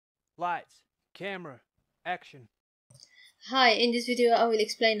Lights, camera, action. Hi, in this video I will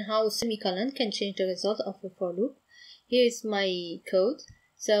explain how semicolon can change the result of a for loop. Here is my code.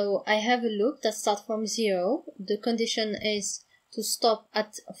 So I have a loop that starts from 0. The condition is to stop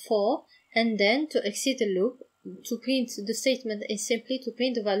at 4 and then to exit the loop. To print the statement is simply to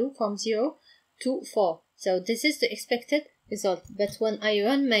print the value from 0 to 4. So this is the expected result. But when I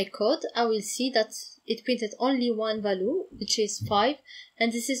run my code, I will see that it printed only one value, which is 5,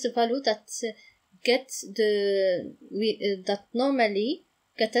 and this is the value that that normally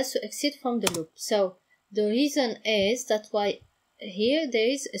get us to exit from the loop. So the reason is that why here there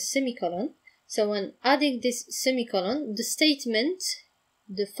is a semicolon. So when adding this semicolon,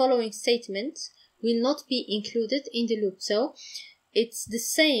 the following statement will not be included in the loop. So it's the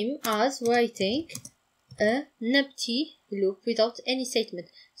same as writing an empty loop without any statement.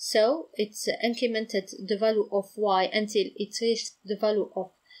 So it's incremented the value of y until it reached the value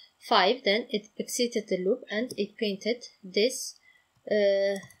of 5, then it exited the loop and it printed this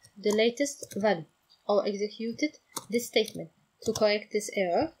the latest value, or executed this statement. To correct this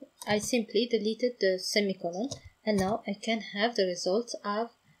error, I simply deleted the semicolon and now I can have the results I've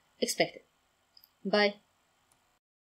expected. Bye.